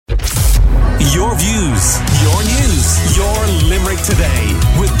Your views, your news, your Limerick Today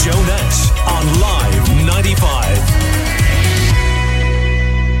with Joe Nash on Live 95.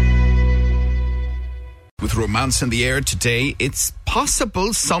 With romance in the air today, it's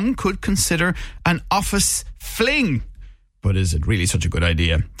possible some could consider an office fling. But is it really such a good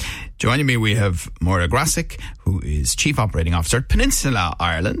idea? Joining me, we have Moira Grasick, who is Chief Operating Officer at Peninsula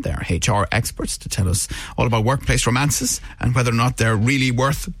Ireland. They're HR experts to tell us all about workplace romances and whether or not they're really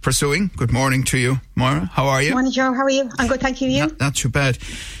worth pursuing. Good morning to you, Moira. How are you? Morning, Joe. How are you? I'm good, thank you. You? Not too bad.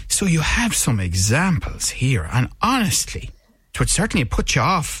 So you have some examples here, and honestly, it would certainly put you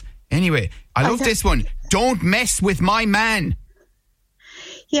off. Anyway, I love this one. Don't mess with my man.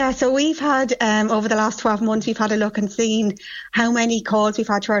 Yeah, so we've had, over the last 12 months, we've had a look and seen how many calls we've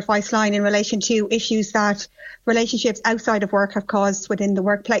had to our advice line in relation to issues that relationships outside of work have caused within the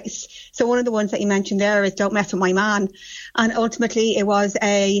workplace. So one of the ones that you mentioned there is don't mess with my man. And ultimately it was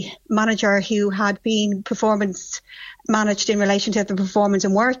a manager who had been performance managed in relation to the performance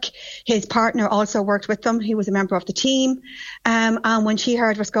and work. His partner also worked with them. He was a member of the team. And when she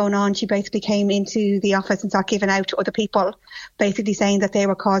heard what's going on, she basically came into the office and started giving out to other people, basically saying that they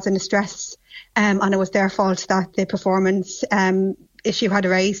were causing the stress. And it was their fault that the performance issue had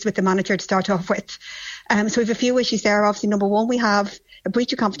raised with the manager to start off with. So we have a few issues there. Obviously, number one, we have a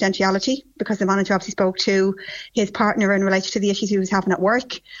breach of confidentiality because the manager obviously spoke to his partner in relation to the issues he was having at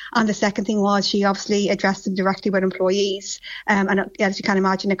work. And the second thing was she obviously addressed them directly with employees. And as you can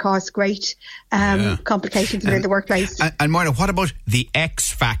imagine, it caused great complications within the workplace. And Moira, what about the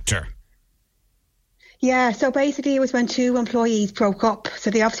X factor? Yeah, so basically it was when two employees broke up.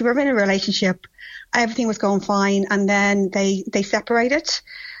 So they obviously were in a relationship. Everything was going fine. And then they separated.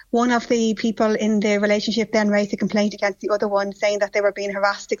 One of the people in the relationship then raised a complaint against the other one, saying that they were being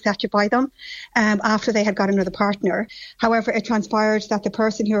harassed, etc., by them after they had got another partner. However, it transpired that the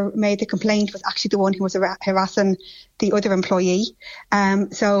person who made the complaint was actually the one who was harassing the other employee.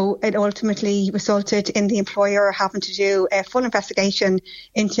 So it ultimately resulted in the employer having to do a full investigation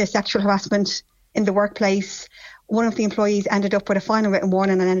into sexual harassment in the workplace. One of the employees ended up with a final written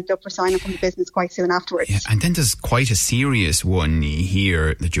warning and ended up resigning from the business quite soon afterwards. Yeah, and then there's quite a serious one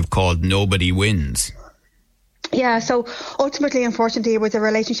here that you've called Nobody Wins. Yeah, so ultimately, unfortunately, it was a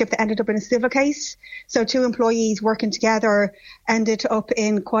relationship that ended up in a civil case. So two employees working together ended up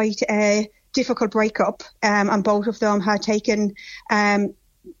in quite a difficult breakup, and both of them had taken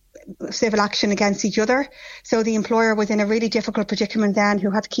civil action against each other. So the employer was in a really difficult predicament then, who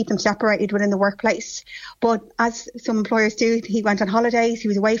had to keep them separated within the workplace. But as some employers do, he went on holidays, he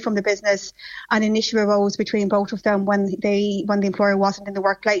was away from the business, and an issue arose between both of them when the employer wasn't in the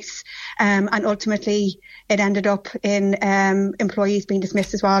workplace. And ultimately it ended up in employees being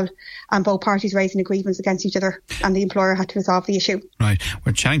dismissed as well, and both parties raising a grievance against each other, and the employer had to resolve the issue. Right.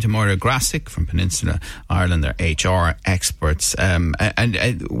 We're chatting to Moira Grasick from Peninsula Ireland. They're HR experts. And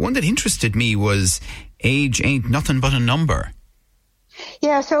one that interested me was age ain't nothing but a number.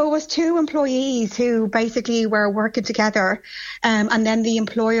 Yeah, so it was two employees who basically were working together, and then the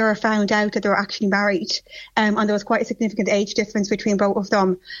employer found out that they were actually married, and there was quite a significant age difference between both of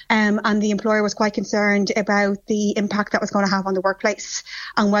them, and the employer was quite concerned about the impact that was going to have on the workplace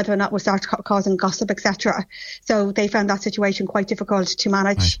and whether or not it would start causing gossip, etc. So they found that situation quite difficult to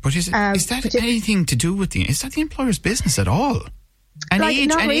manage. Right. But is that anything to do with is that the employer's business at all? An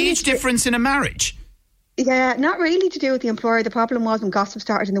age difference in a marriage? Yeah, not really to do with the employer. The problem was when gossip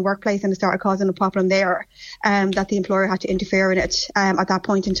started in the workplace and it started causing a problem there, that the employer had to interfere in it at that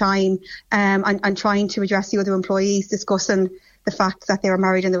point in time, and trying to address the other employees, discussing the fact that they were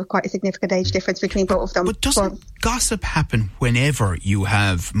married and there was quite a significant age difference between both of them. But doesn't gossip happen whenever you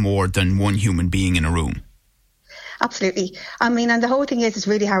have more than one human being in a room? Absolutely. I mean, and the whole thing is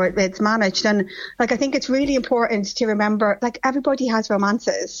really how it's managed. And I think it's really important to remember, everybody has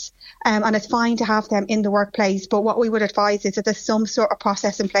romances, and it's fine to have them in the workplace. But what we would advise is that there's some sort of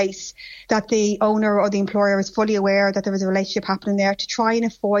process in place, that the owner or the employer is fully aware that there is a relationship happening there, to try and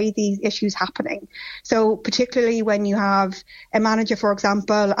avoid these issues happening. So particularly when you have a manager, for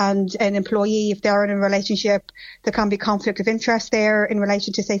example, and an employee, if they're in a relationship, there can be conflict of interest there in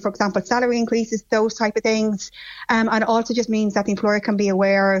relation to, say, for example, salary increases, those type of things. And it also just means that the employer can be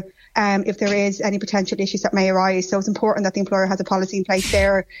aware if there is any potential issues that may arise. So it's important that the employer has a policy in place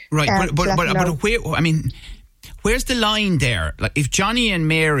there. Right, but where's the line there? Like, if Johnny and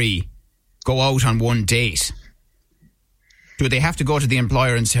Mary go out on one date, do they have to go to the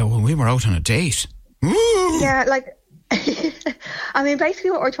employer and say, well, we were out on a date? Ooh. Yeah, I mean,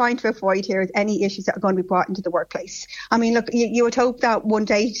 basically what we're trying to avoid here is any issues that are going to be brought into the workplace. I mean, look, you would hope that one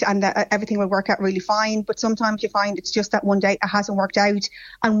date and that everything will work out really fine, but sometimes you find it's just that one date that hasn't worked out,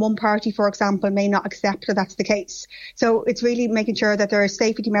 and one party, for example, may not accept that that's the case. So it's really making sure that there are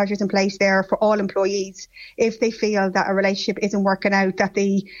safety measures in place there for all employees if they feel that a relationship isn't working out, that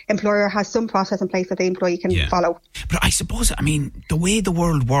the employer has some process in place that the employee can follow. But I suppose, I mean, the way the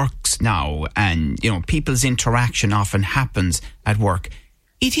world works now, and, you know, people's interaction often happens at work,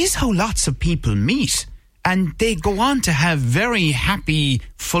 it is how lots of people meet, and they go on to have very happy,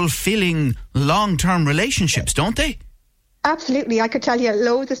 fulfilling, long-term relationships, don't they? Absolutely. I could tell you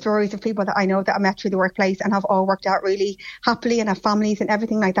loads of stories of people that I know that I met through the workplace and have all worked out really happily and have families and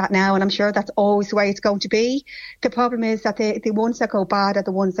everything like that now. And I'm sure that's always the way it's going to be. The problem is that the ones that go bad are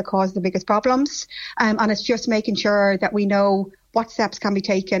the ones that cause the biggest problems. And it's just making sure that we know what steps can be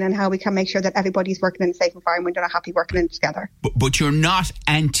taken and how we can make sure that everybody's working in a safe environment and are happy working in it together. But you're not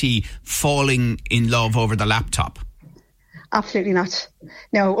anti falling in love over the laptop? Absolutely not.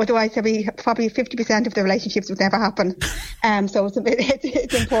 No, otherwise there'll be probably 50% of the relationships would never happen. So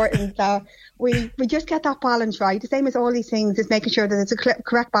it's important that we just get that balance right. The same as all these things is making sure that it's a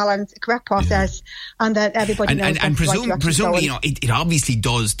correct balance, a correct process, and that everybody knows. And presumably, you know, it obviously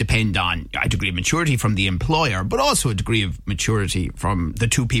does depend on a degree of maturity from the employer, but also a degree of maturity from the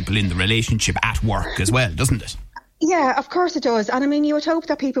two people in the relationship at work as well, doesn't it? Yeah, of course it does. And I mean, you would hope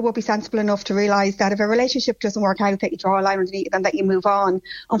that people will be sensible enough to realise that if a relationship doesn't work out, that you draw a line underneath it and that you move on.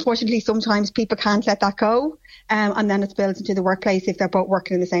 Unfortunately, sometimes people can't let that go. And then it spills into the workplace if they're both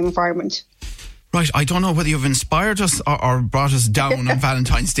working in the same environment. Right, I don't know whether you've inspired us or brought us down on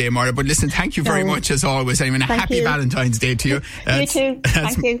Valentine's Day, Maura, but listen, thank you very much as always. I mean, a happy Valentine's Day to you. You too.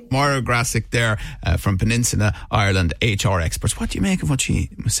 Thank you. Maura Grasick there from Peninsula Ireland HR Experts. What do you make of what she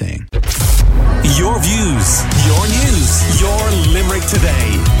was saying? Your views, your news, your Limerick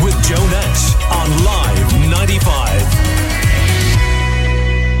Today with Joe Nash on Live 95.